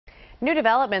New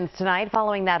developments tonight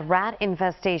following that rat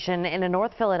infestation in a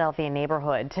North Philadelphia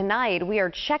neighborhood. Tonight, we are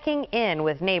checking in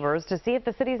with neighbors to see if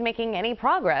the city's making any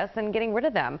progress in getting rid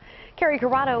of them. Kerri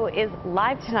Corrado is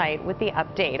live tonight with the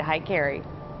update. Hi, Kerri.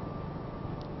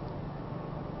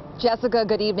 Jessica,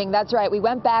 good evening. That's right. We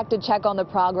went back to check on the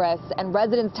progress, and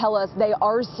residents tell us they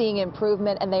are seeing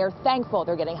improvement and they are thankful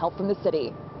they're getting help from the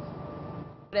city.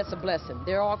 That's a blessing.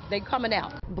 They coming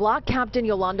out. Block Captain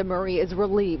Yolanda Murray is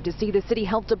relieved to see the city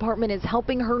health department is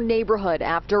helping her neighborhood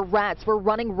after rats were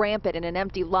running rampant in an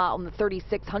empty lot on the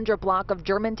 3600 block of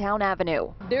Germantown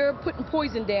Avenue. They're putting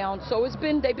poison down, so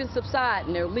they've been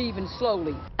subsiding. They're leaving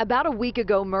slowly. About a week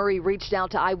ago, Murray reached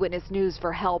out to Eyewitness News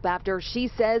for help after she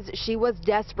says she was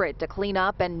desperate to clean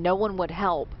up and no one would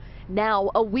help. Now,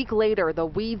 a week later, the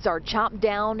weeds are chopped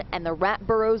down and the rat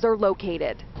burrows are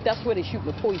located. That's where they shoot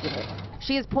the poison at.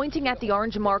 She is pointing at the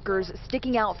orange markers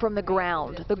sticking out from the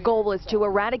ground. The goal is to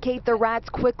eradicate the rats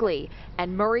quickly,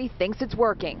 and Murray thinks it's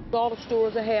working. All the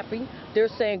stores are happy. They're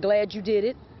saying, glad you did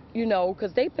it, you know,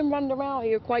 because they've been running around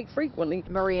here quite frequently.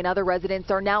 Murray and other residents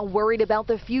are now worried about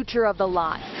the future of the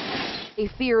lot. They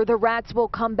fear the rats will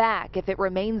come back if it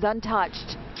remains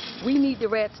untouched. We need the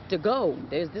rats to go.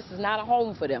 This is not a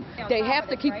home for them. They have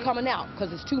to keep coming out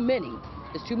because it's too many.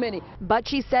 It's too many. But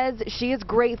she says she is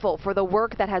grateful for the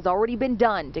work that has already been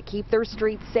done to keep their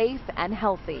streets safe and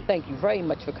healthy. Thank you very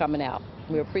much for coming out.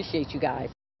 We appreciate you guys.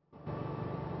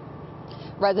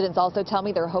 Residents also tell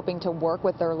me they're hoping to work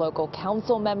with their local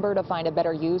council member to find a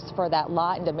better use for that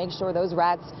lot and to make sure those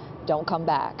rats don't come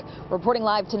back. Reporting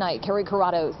live tonight, Kerri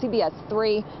Corrado, CBS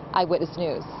 3 Eyewitness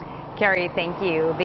News. Kerri, thank you.